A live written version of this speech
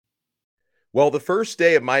Well, the first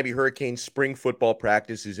day of Miami Hurricanes spring football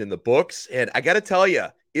practice is in the books, and I got to tell you,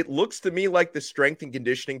 it looks to me like the strength and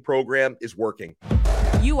conditioning program is working.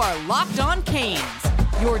 You are Locked On Canes,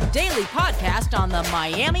 your daily podcast on the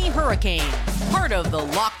Miami Hurricanes, part of the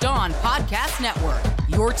Locked On Podcast Network,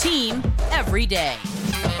 your team every day.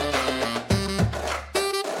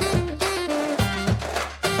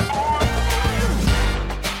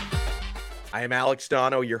 I am Alex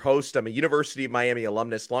Dono, your host. I'm a University of Miami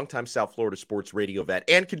alumnus, longtime South Florida sports radio vet,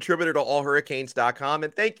 and contributor to allhurricanes.com.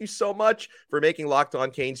 And thank you so much for making Locked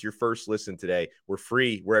On Canes your first listen today. We're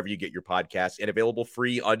free wherever you get your podcasts and available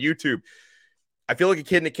free on YouTube. I feel like a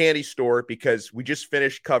kid in a candy store because we just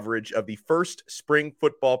finished coverage of the first spring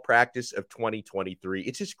football practice of 2023.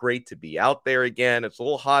 It's just great to be out there again. It's a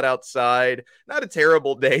little hot outside. Not a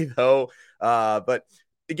terrible day, though. But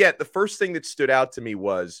again, the first thing that stood out to me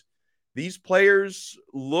was these players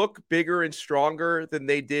look bigger and stronger than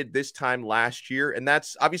they did this time last year. And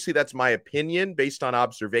that's my opinion based on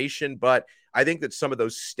observation. But I think that some of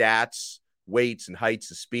those stats, weights, and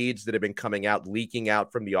heights and speeds that have been coming out, leaking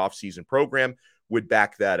out from the offseason program would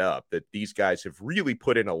back that up, that these guys have really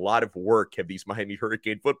put in a lot of work, have these Miami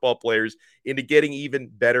Hurricane football players, into getting even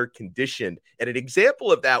better conditioned. And an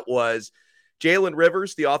example of that was Jalen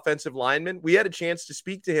Rivers, the offensive lineman. We had a chance to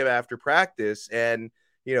speak to him after practice, and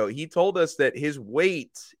he told us that his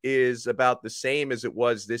weight is about the same as it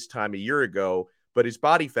was this time a year ago, but his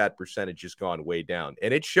body fat percentage has gone way down.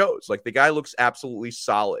 And it shows. Like, the guy looks absolutely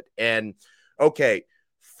solid. And, okay,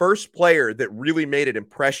 first player that really made an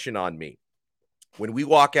impression on me, when we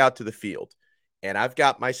walk out to the field, and I've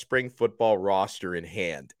got my spring football roster in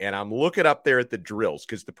hand, and I'm looking up there at the drills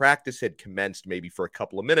because the practice had commenced maybe for a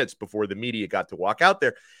couple of minutes before the media got to walk out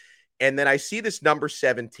there. And then I see this number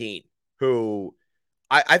 17 who –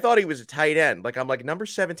 I thought he was a tight end. I'm like, number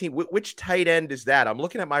 17, which tight end is that? I'm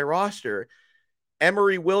looking at my roster.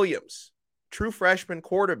 Emory Williams, true freshman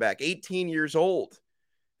quarterback, 18 years old.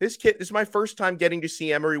 This is my first time getting to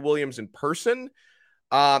see Emory Williams in person.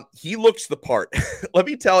 He looks the part. Let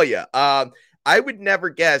me tell you. I would never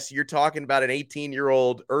guess you're talking about an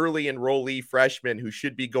 18-year-old early enrollee freshman who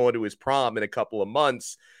should be going to his prom in a couple of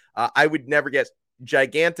months. I would never guess.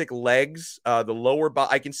 Gigantic legs, the lower body.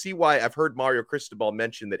 I can see why. I've heard Mario Cristobal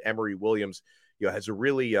mention that Emory Williams, has a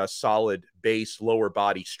really solid base lower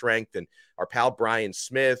body strength, and our pal Brian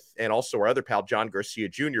Smith and also our other pal John Garcia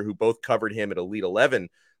Jr., who both covered him at Elite 11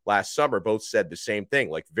 last summer, both said the same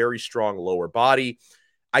thing, like very strong lower body.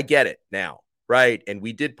 I get it now, right? And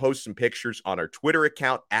we did post some pictures on our Twitter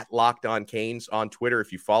account at Locked On Canes on Twitter.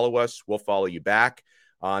 If you follow us, we'll follow you back.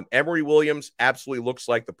 Emory Williams absolutely looks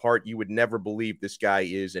like the part. You would never believe this guy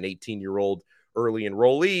is an 18-year-old early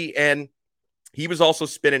enrollee, and he was also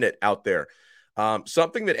spinning it out there.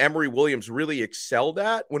 Something that Emory Williams really excelled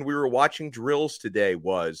at when we were watching drills today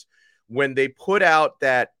was when they put out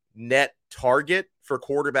that net target for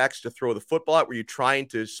quarterbacks to throw the football at, where you're trying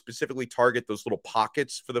to specifically target those little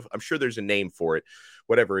pockets for I'm sure there's a name for it,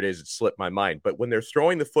 whatever it is, it slipped my mind. But when they're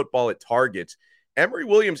throwing the football at targets, Emory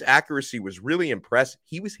Williams' accuracy was really impressive.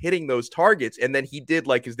 He was hitting those targets, and then he did,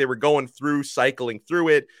 as they were going through, cycling through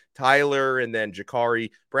it, Tyler and then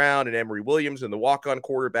Ja'Carri Brown and Emory Williams and the walk-on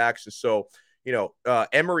quarterbacks. And so,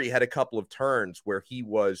 Emory had a couple of turns where he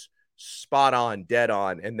was spot on, dead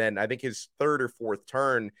on. And then I think his third or fourth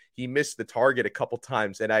turn, he missed the target a couple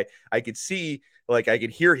times. And I could see, I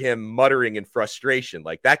could hear him muttering in frustration.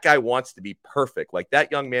 That guy wants to be perfect.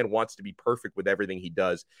 That young man wants to be perfect with everything he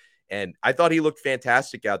does. And I thought he looked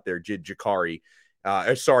fantastic out there, Ja'Carri.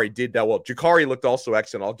 Ja'Carri looked also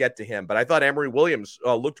excellent. I'll get to him. But I thought Emory Williams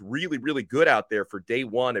looked really, really good out there for day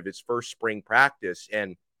one of his first spring practice.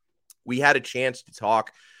 And we had a chance to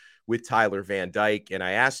talk with Tyler Van Dyke, and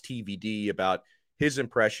I asked TVD about his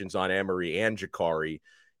impressions on Emory and Ja'Carri.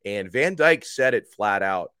 And Van Dyke said it flat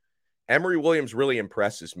out. Emory Williams really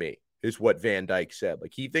impresses me, is what Van Dyke said.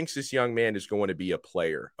 He thinks this young man is going to be a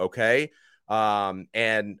player, okay?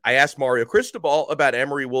 And I asked Mario Cristobal about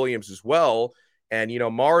Emory Williams as well. And,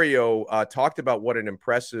 Mario talked about what an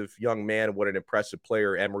impressive young man, what an impressive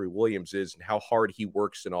player Emory Williams is and how hard he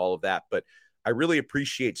works and all of that. But I really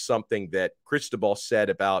appreciate something that Cristobal said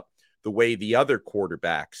about the way the other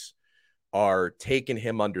quarterbacks are taking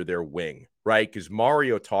him under their wing, right? Because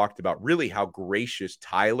Mario talked about really how gracious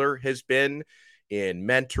Tyler has been in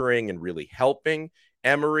mentoring and really helping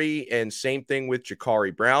Emory, and same thing with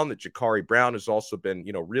Ja'Carri Brown, that Ja'Carri Brown has also been,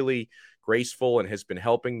 really graceful and has been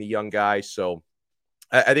helping the young guy. So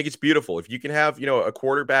I think it's beautiful. If you can have, a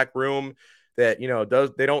quarterback room that,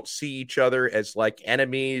 they don't see each other as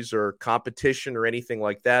enemies or competition or anything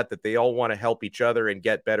like that, that they all want to help each other and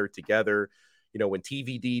get better together. when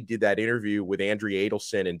TVD did that interview with Andrea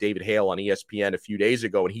Adelson and David Hale on ESPN a few days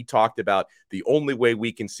ago, and he talked about the only way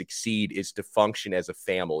we can succeed is to function as a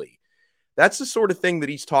family. That's the sort of thing that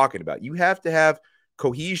he's talking about. You have to have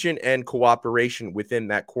cohesion and cooperation within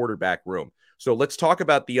that quarterback room. So let's talk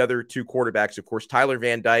about the other two quarterbacks. Of course, Tyler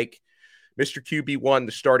Van Dyke, Mr. QB1,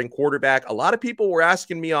 the starting quarterback. A lot of people were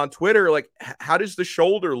asking me on Twitter, like, how does the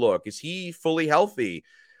shoulder look? Is he fully healthy?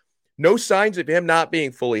 No signs of him not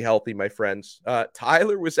being fully healthy, my friends.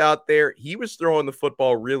 Tyler was out there. He was throwing the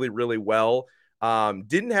football really, really well.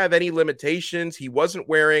 Didn't have any limitations. He wasn't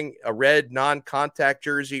wearing a red non-contact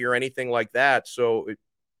jersey or anything like that. So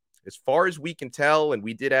as far as we can tell, and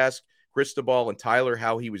we did ask Cristobal and Tyler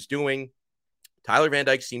how he was doing, Tyler Van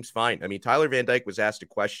Dyke seems fine. I mean, Tyler Van Dyke was asked a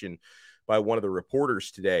question by one of the reporters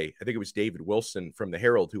today. I think it was David Wilson from the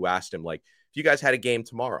Herald who asked him, like, if you guys had a game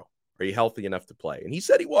tomorrow, are you healthy enough to play? And he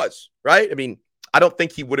said he was, right? I mean, I don't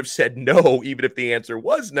think he would have said no, even if the answer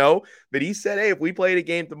was no. But he said, hey, if we played a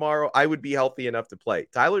game tomorrow, I would be healthy enough to play.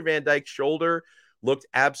 Tyler Van Dyke's shoulder looked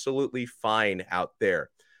absolutely fine out there.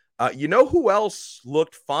 You know who else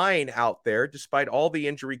looked fine out there, despite all the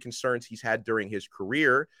injury concerns he's had during his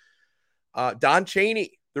career? Don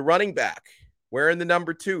Chaney, the running back, wearing the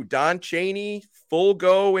number 2. Don Chaney, full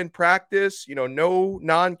go in practice, no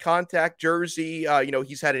non-contact jersey.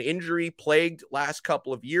 He's had an injury-plagued last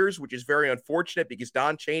couple of years, which is very unfortunate because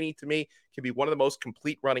Don Chaney, to me, can be one of the most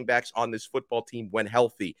complete running backs on this football team when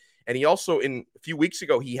healthy. And he also, a few weeks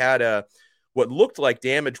ago, he had what looked like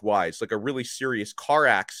damage-wise, like a really serious car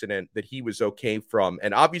accident that he was okay from.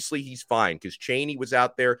 And obviously he's fine because Chaney was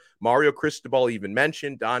out there. Mario Cristobal even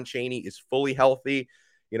mentioned Don Chaney is fully healthy.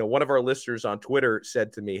 One of our listeners on Twitter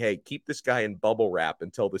said to me, hey, keep this guy in bubble wrap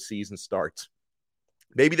until the season starts.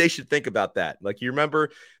 Maybe they should think about that. Like, you remember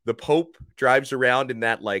the Pope drives around in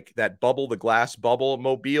that bubble, the glass bubble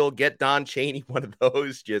mobile. Get Don Chaney one of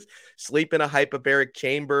those, just sleep in a hyperbaric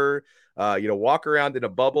chamber, walk around in a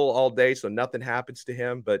bubble all day so nothing happens to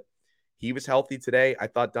him. But he was healthy today. I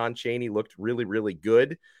thought Don Chaney looked really, really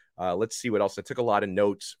good. Let's see what else. I took a lot of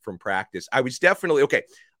notes from practice. I was definitely, okay,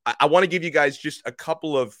 I want to give you guys just a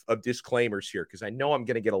couple of disclaimers here because I know I'm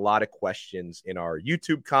going to get a lot of questions in our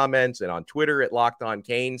YouTube comments and on Twitter at Locked On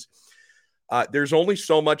Canes. There's only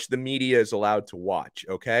so much the media is allowed to watch,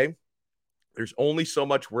 okay? There's only so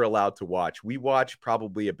much we're allowed to watch. We watch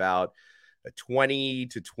probably about a 20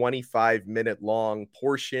 to 25 minute long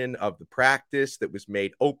portion of the practice that was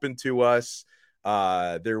made open to us.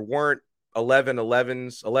 There weren't 11 on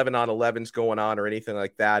 11s going on or anything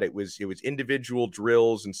like that. It was individual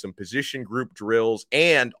drills and some position group drills.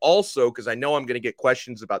 And also, because I know I'm going to get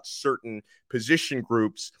questions about certain position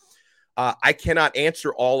groups, I cannot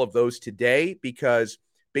answer all of those today because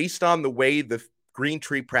based on the way the Green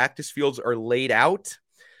Tree practice fields are laid out,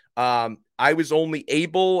 I was only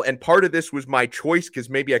able, and part of this was my choice because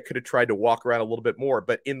maybe I could have tried to walk around a little bit more,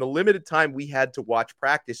 but in the limited time we had to watch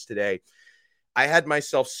practice today, I had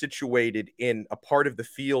myself situated in a part of the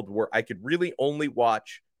field where I could really only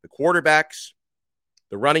watch the quarterbacks,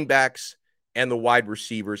 the running backs, and the wide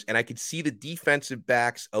receivers. And I could see the defensive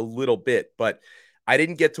backs a little bit, but I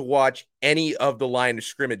didn't get to watch any of the line of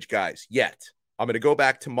scrimmage guys yet. I'm going to go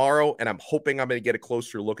back tomorrow, and I'm hoping I'm going to get a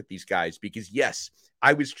closer look at these guys because, yes,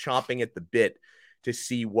 I was chomping at the bit to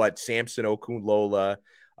see what Samson Okunlola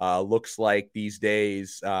looks like these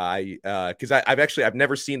days. Because I've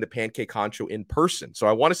never seen the Pancake Honcho in person. So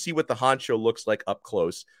I want to see what the Honcho looks like up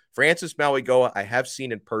close. Francis Mauigoa, I have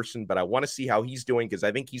seen in person, but I want to see how he's doing because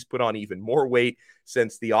I think he's put on even more weight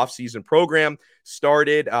since the offseason program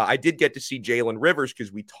started. I did get to see Jalen Rivers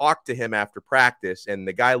because we talked to him after practice, and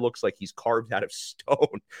the guy looks like he's carved out of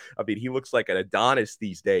stone. I mean, he looks like an Adonis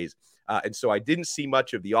these days. And so I didn't see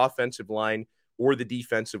much of the offensive line or the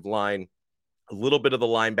defensive line, a little bit of the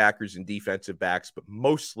linebackers and defensive backs, but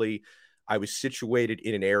mostly I was situated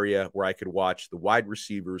in an area where I could watch the wide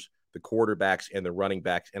receivers, the quarterbacks, and the running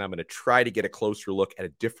backs, and I'm going to try to get a closer look at a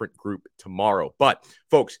different group tomorrow. But,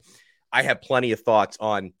 folks, I have plenty of thoughts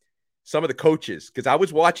on some of the coaches because I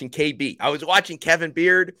was watching KB. I was watching Kevin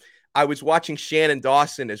Beard. I was watching Shannon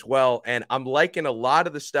Dawson as well, and I'm liking a lot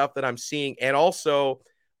of the stuff that I'm seeing. And also,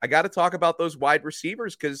 I got to talk about those wide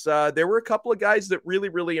receivers because there were a couple of guys that really,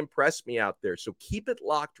 really impressed me out there. So keep it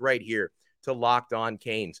locked right here to Locked On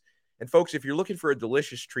Canes. And, folks, if you're looking for a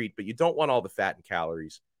delicious treat but you don't want all the fat and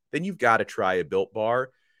calories, then you've got to try a Built Bar.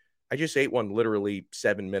 I just ate one literally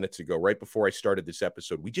 7 minutes ago, right before I started this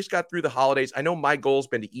episode. We just got through the holidays. I know my goal's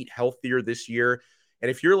been to eat healthier this year. And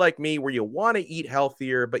if you're like me, where you want to eat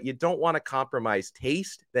healthier, but you don't want to compromise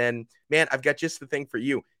taste, then, man, I've got just the thing for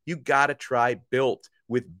you. You got to try Built.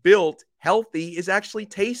 With Built, healthy is actually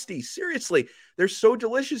tasty. Seriously, they're so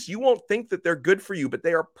delicious. You won't think that they're good for you, but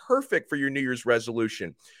they are perfect for your New Year's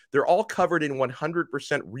resolution. They're all covered in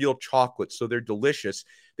 100% real chocolate, so they're delicious.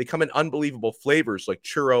 They come in unbelievable flavors like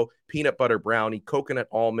churro, peanut butter brownie, coconut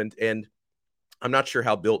almond, and I'm not sure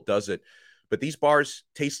how Built does it, but these bars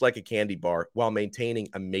taste like a candy bar while maintaining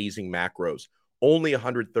amazing macros. Only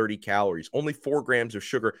 130 calories, only 4 grams of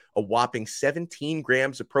sugar, a whopping 17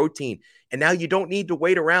 grams of protein. And now you don't need to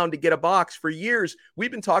wait around to get a box. For years, we've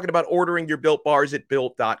been talking about ordering your Built bars at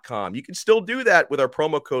Built.com. You can still do that with our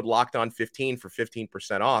promo code LOCKEDON15 for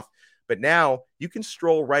 15% off. But now you can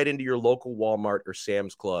stroll right into your local Walmart or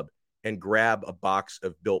Sam's Club and grab a box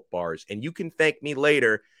of Built bars. And you can thank me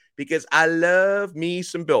later because I love me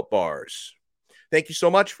some Built bars. Thank you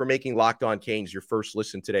so much for making Locked On Canes your first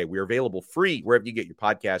listen today. We are available free wherever you get your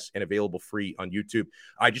podcasts and available free on YouTube.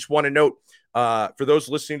 I just want to note, for those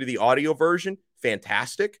listening to the audio version,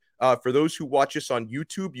 fantastic. For those who watch us on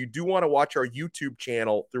YouTube, you do want to watch our YouTube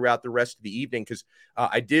channel throughout the rest of the evening because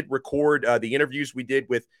I did record the interviews we did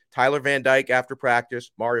with Tyler Van Dyke after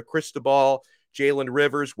practice, Mario Cristobal, Jalen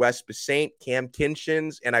Rivers, Wes Besaint, Cam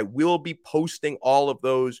Kinchins, and I will be posting all of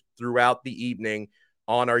those throughout the evening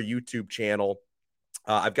on our YouTube channel.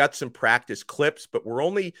 I've got some practice clips, but we're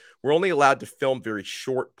only allowed to film very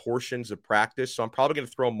short portions of practice. So I'm probably going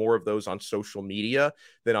to throw more of those on social media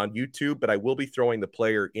than on YouTube, but I will be throwing the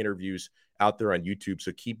player interviews out there on YouTube.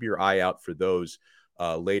 So keep your eye out for those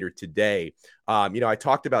later today. I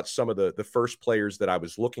talked about some of the first players that I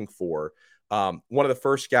was looking for. One of the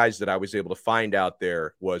first guys that I was able to find out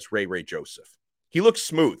there was Ray Joseph. He looks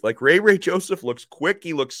smooth. Like Ray Joseph looks quick.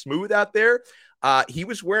 He looks smooth out there. He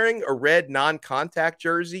was wearing a red non-contact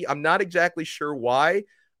jersey. I'm not exactly sure why.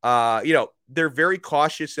 They're very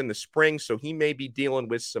cautious in the spring, so he may be dealing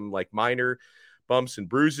with some like minor bumps and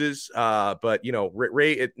bruises. But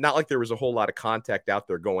Ray, it's not like there was a whole lot of contact out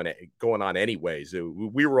there going on anyways.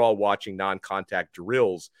 We were all watching non-contact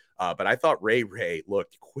drills, but I thought Ray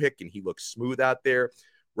looked quick and he looked smooth out there.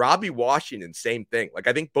 Robbie Washington, same thing. Like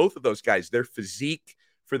I think both of those guys, their physique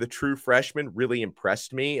for the true freshman really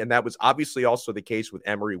impressed me. And that was obviously also the case with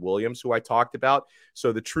Emory Williams, who I talked about.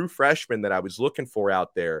 So the true freshmen that I was looking for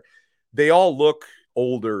out there, they all look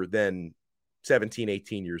older than 17,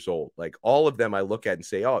 18 years old. Like all of them I look at and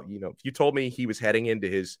say, oh, if you told me he was heading into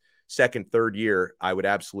his second, third year, I would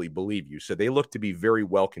absolutely believe you. So they look to be very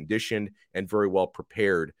well conditioned and very well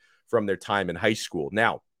prepared from their time in high school.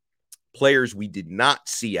 Now, players we did not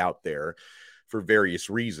see out there for various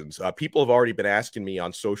reasons. People have already been asking me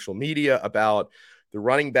on social media about the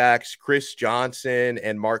running backs, Chris Johnson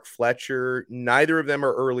and Mark Fletcher. Neither of them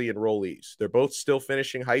are early enrollees. They're both still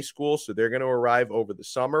finishing high school, so they're going to arrive over the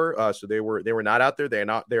summer. So they were not out there. They're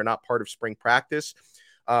not part of spring practice.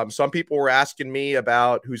 Some people were asking me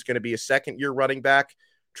about who's going to be a second-year running back,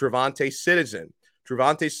 Travante Citizen.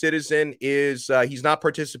 Travante Citizen is he's not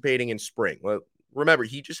participating in spring. Well, remember,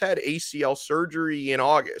 he just had ACL surgery in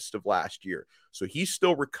August of last year, so he's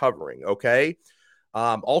still recovering, okay?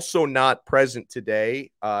 Also not present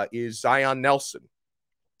today is Zion Nelson.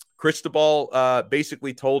 Cristobal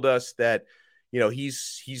basically told us that,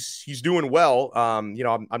 he's doing well.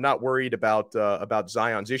 I'm not worried about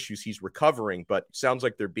Zion's issues. He's recovering, but it sounds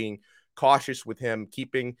like they're being cautious with him,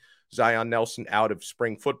 keeping Zion Nelson out of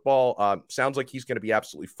spring football. Sounds like he's going to be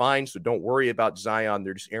absolutely fine, so don't worry about Zion.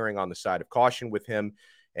 They're just erring on the side of caution with him.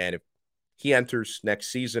 And if he enters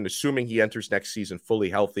next season, assuming he enters next season fully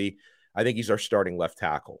healthy, I think he's our starting left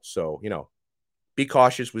tackle. So, be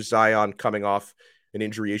cautious with Zion coming off an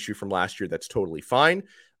injury issue from last year. That's totally fine.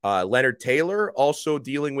 Leonard Taylor also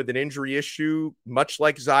dealing with an injury issue, much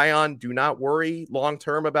like Zion. Do not worry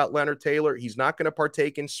long-term about Leonard Taylor. He's not going to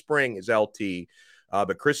partake in spring as LT.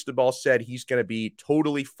 But Cristobal said he's going to be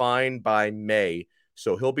totally fine by May.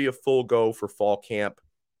 So he'll be a full go for fall camp.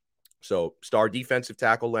 So star defensive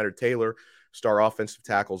tackle Leonard Taylor, star offensive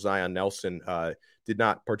tackle Zion Nelson did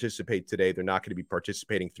not participate today. They're not going to be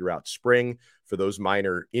participating throughout spring for those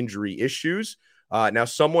minor injury issues. Now,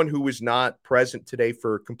 someone who was not present today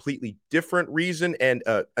for a completely different reason and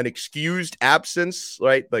an excused absence,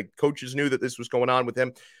 right? Like coaches knew that this was going on with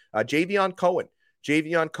him. Javion Cohen.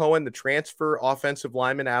 Javion Cohen, the transfer offensive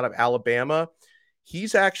lineman out of Alabama,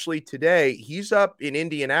 he's actually today, he's up in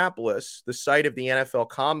Indianapolis, the site of the NFL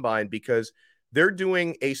Combine, because they're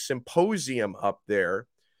doing a symposium up there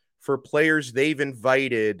for players they've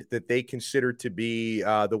invited that they consider to be,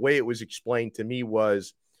 the way it was explained to me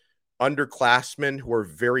was underclassmen who are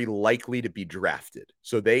very likely to be drafted.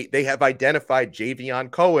 So they have identified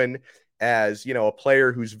Javion Cohen as, a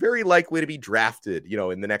player who's very likely to be drafted,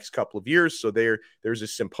 in the next couple of years. So there's a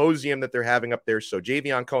symposium that they're having up there. So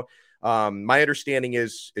Javion Cohen, My understanding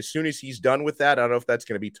is as soon as he's done with that, I don't know if that's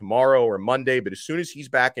going to be tomorrow or Monday, but as soon as he's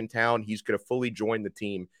back in town, he's going to fully join the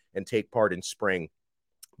team and take part in spring.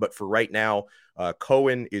 But for right now,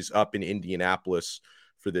 Cohen is up in Indianapolis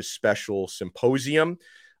for this special symposium.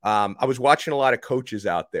 I was watching a lot of coaches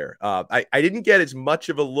out there. I didn't get as much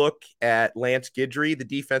of a look at Lance Guidry, the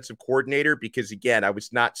defensive coordinator, because, again, I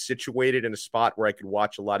was not situated in a spot where I could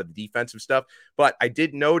watch a lot of the defensive stuff. But I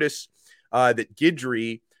did notice that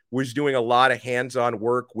Guidry was doing a lot of hands-on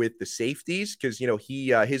work with the safeties because,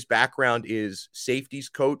 his background is safeties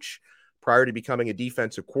coach prior to becoming a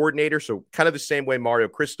defensive coordinator. So kind of the same way Mario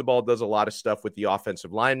Cristobal does a lot of stuff with the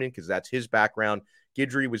offensive linemen because that's his background.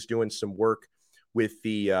 Guidry was doing some work with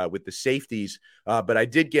the safeties. But I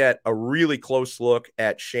did get a really close look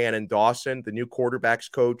at Shannon Dawson, the new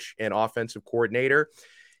quarterbacks coach and offensive coordinator.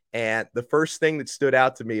 And the first thing that stood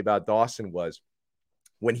out to me about Dawson was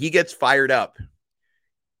when he gets fired up,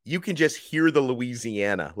 you can just hear the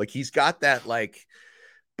Louisiana. Like he's got that like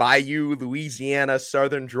Bayou, Louisiana,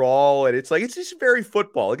 Southern drawl. And it's just very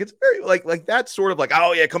football. Like it's very like that sort of like,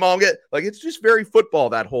 oh yeah, come on, it's just very football,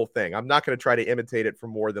 that whole thing. I'm not going to try to imitate it for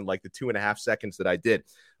more than like the 2.5 seconds that I did.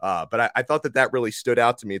 But I thought that really stood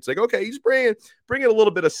out to me. It's like, okay, he's bringing a little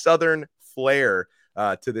bit of Southern flair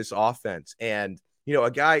to this offense. And, a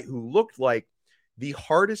guy who looked like the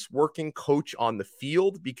hardest working coach on the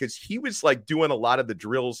field because he was like doing a lot of the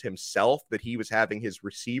drills himself that he was having his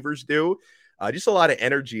receivers do. Just a lot of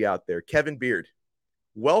energy out there. Kevin Beard.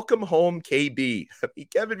 Welcome home, KB.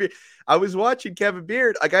 Kevin Beard. I was watching Kevin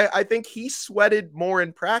Beard. Like I think he sweated more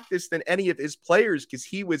in practice than any of his players because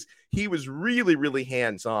he was really, really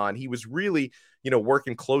hands-on. He was really,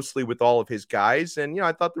 working closely with all of his guys. And,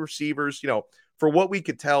 I thought the receivers, for what we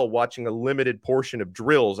could tell watching a limited portion of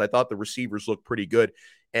drills, I thought the receivers looked pretty good.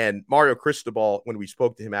 And Mario Cristobal, when we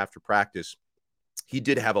spoke to him after practice, he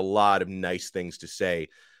did have a lot of nice things to say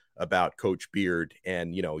about Coach Beard.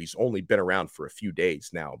 And, he's only been around for a few days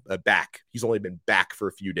now, He's only been back for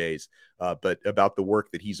a few days, but about the work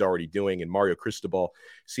that he's already doing. And Mario Cristobal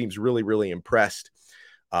seems really, really impressed.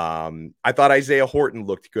 I thought Isaiah Horton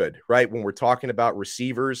looked good, right? When we're talking about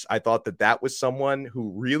receivers, I thought that was someone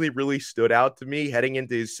who really, really stood out to me heading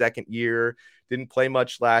into his second year. Didn't play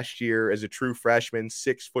much last year as a true freshman,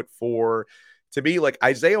 6'4". To me, like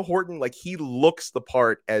Isaiah Horton, like he looks the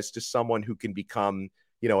part as to someone who can become,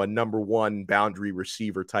 a number one boundary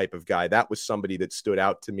receiver type of guy. That was somebody that stood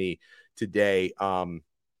out to me today.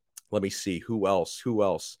 Let me see who else.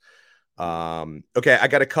 Okay, I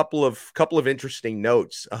got a couple of interesting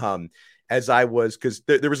notes. As I was, because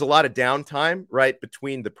there was a lot of downtime, right,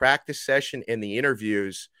 between the practice session and the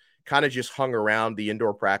interviews. Kind of just hung around the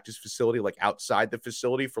indoor practice facility, like outside the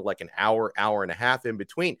facility for like an hour and a half in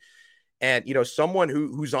between. And, someone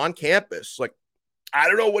who's on campus, like, I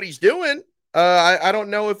don't know what he's doing. I don't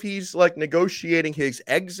know if he's like negotiating his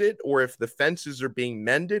exit or if the fences are being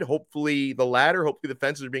mended. Hopefully the latter. Hopefully the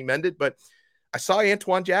fences are being mended. But I saw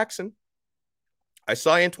Antoine Jackson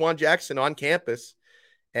on campus,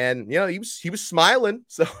 and he was smiling.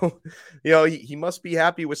 So he must be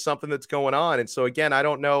happy with something that's going on. And so again, I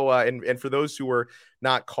don't know. And for those who are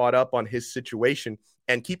not caught up on his situation,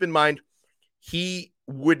 and keep in mind, he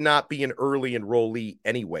would not be an early enrollee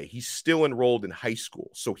anyway. He's still enrolled in high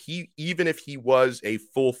school. So even if he was a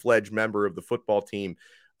full-fledged member of the football team,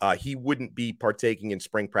 he wouldn't be partaking in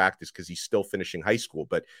spring practice because he's still finishing high school.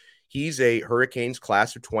 But he's a Hurricanes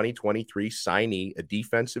class of 2023 signee, a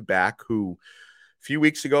defensive back who a few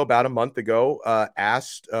weeks ago, about a month ago,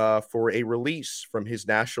 asked for a release from his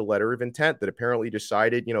national letter of intent that apparently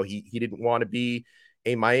decided, he didn't want to be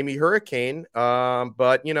a Miami Hurricane.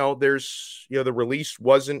 But, there's, the release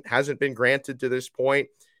hasn't been granted to this point.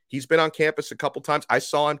 He's been on campus a couple times. I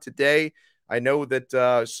saw him today. I know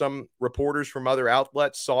that some reporters from other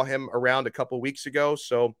outlets saw him around a couple weeks ago.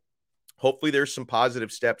 So hopefully there's some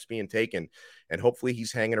positive steps being taken, and hopefully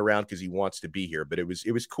he's hanging around because he wants to be here. But it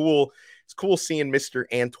was cool. It's cool seeing Mr.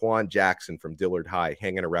 Antoine Jackson from Dillard High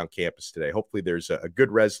hanging around campus today. Hopefully there's a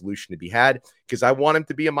good resolution to be had because I want him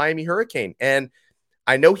to be a Miami Hurricane. And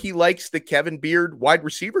I know he likes the Kevin Beard wide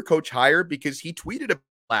receiver coach hire because he tweeted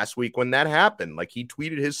last week when that happened. Like he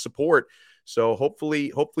tweeted his support. So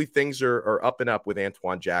hopefully things are up and up with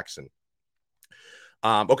Antoine Jackson.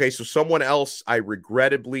 Okay, so someone else I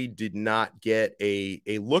regrettably did not get a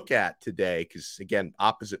look at today because, again,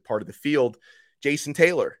 opposite part of the field, Jason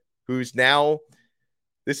Taylor, who's now,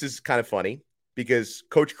 this is kind of funny because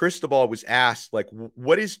Coach Cristobal was asked, like,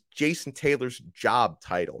 what is Jason Taylor's job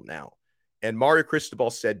title now? And Mario Cristobal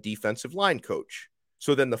said defensive line coach.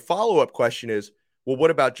 So then the follow-up question is, well, what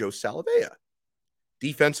about Joe Salavea?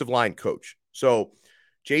 Defensive line coach. So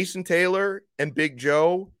Jason Taylor and Big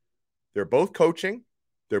Joe, they're both coaching.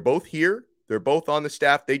 They're both here. They're both on the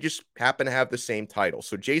staff. They just happen to have the same title.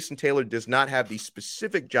 So Jason Taylor does not have the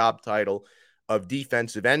specific job title of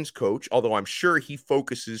defensive ends coach, although I'm sure he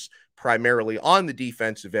focuses primarily on the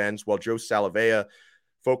defensive ends, while Joe Salavea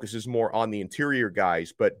focuses more on the interior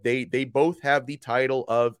guys. But they both have the title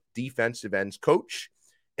of defensive ends coach,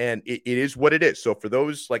 and it is what it is. So for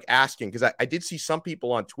those like asking, because I did see some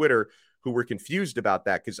people on Twitter who were confused about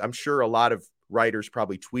that, because I'm sure a lot of writers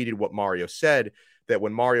probably tweeted what Mario said, that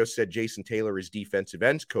when Mario said Jason Taylor is defensive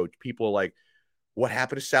ends coach, people are like, what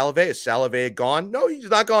happened to Salavea? Is Salavea gone? No, he's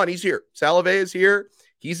not gone. He's here. Salavea is here.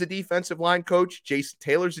 He's a defensive line coach. Jason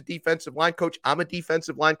Taylor's a defensive line coach. I'm a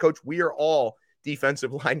defensive line coach. We are all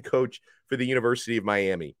defensive line coach for the University of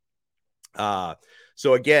Miami.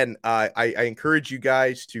 So again, I encourage you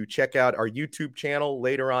guys to check out our YouTube channel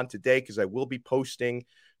later on today, because I will be posting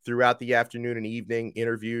throughout the afternoon and evening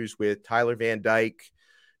interviews with Tyler Van Dyke,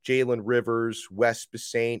 Jalen Rivers, Wes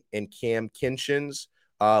Besaint, and Cam Kinchins.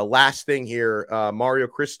 Last thing here, Mario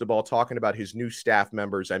Cristobal talking about his new staff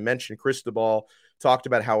members. I mentioned Cristobal talked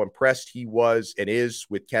about how impressed he was and is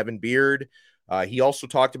with Kevin Beard. He also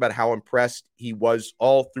talked about how impressed he was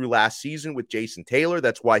all through last season with Jason Taylor.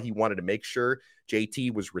 That's why he wanted to make sure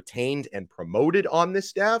JT was retained and promoted on this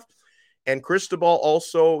staff. And Cristobal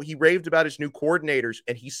also, he raved about his new coordinators,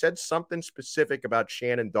 and he said something specific about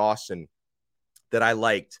Shannon Dawson that I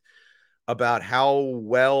liked, about how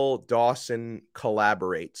well Dawson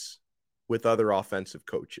collaborates with other offensive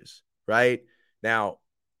coaches, right? Now,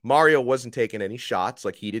 Mario wasn't taking any shots.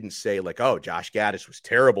 Like, he didn't say like, oh, Josh Gaddis was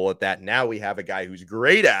terrible at that. Now we have a guy who's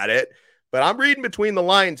great at it. But I'm reading between the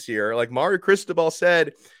lines here. Like, Mario Cristobal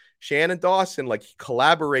said, Shannon Dawson, like, he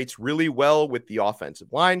collaborates really well with the offensive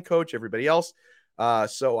line coach, everybody else.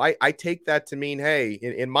 So I take that to mean, hey,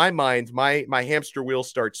 in my mind, my hamster wheel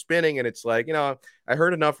starts spinning, and it's like, I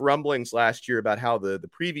heard enough rumblings last year about how the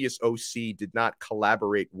previous OC did not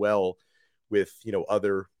collaborate well with,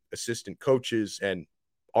 other assistant coaches, and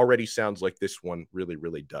already sounds like this one really,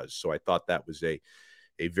 really does. So I thought that was a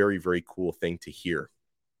very, very cool thing to hear.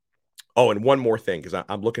 Oh, and one more thing, because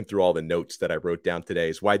I'm looking through all the notes that I wrote down today,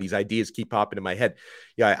 is why these ideas keep popping in my head.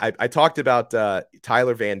 Yeah, I talked about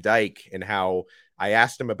Tyler Van Dyke, and how I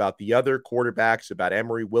asked him about the other quarterbacks, about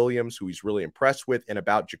Emory Williams, who he's really impressed with, and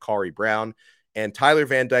about Jakari Brown. And Tyler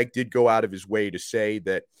Van Dyke did go out of his way to say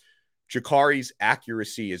that Jakari's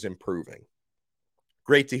accuracy is improving.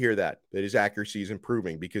 Great to hear that his accuracy is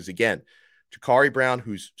improving, because, again, Jakari Brown,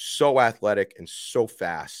 who's so athletic and so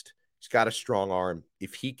fast, he's got a strong arm.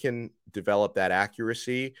 If he can develop that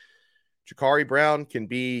accuracy, Jakari Brown can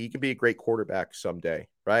be a great quarterback someday,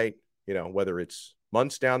 right? Whether it's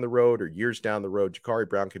months down the road or years down the road, Jakari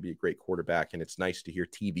Brown could be a great quarterback. And it's nice to hear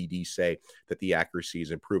TVD say that the accuracy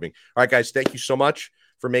is improving. All right, guys, thank you so much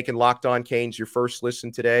for making Locked On Canes your first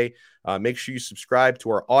listen today. Make sure you subscribe to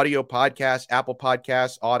our audio podcast, Apple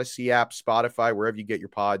Podcasts, Odyssey app, Spotify, wherever you get your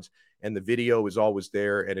pods. And the video is always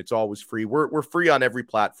there, and it's always free. We're free on every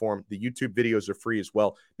platform. The YouTube videos are free as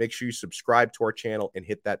well. Make sure you subscribe to our channel and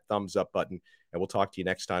hit that thumbs up button. And we'll talk to you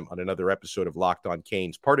next time on another episode of Locked On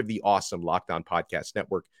Canes, part of the awesome Locked On Podcast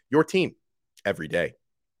Network, your team every day.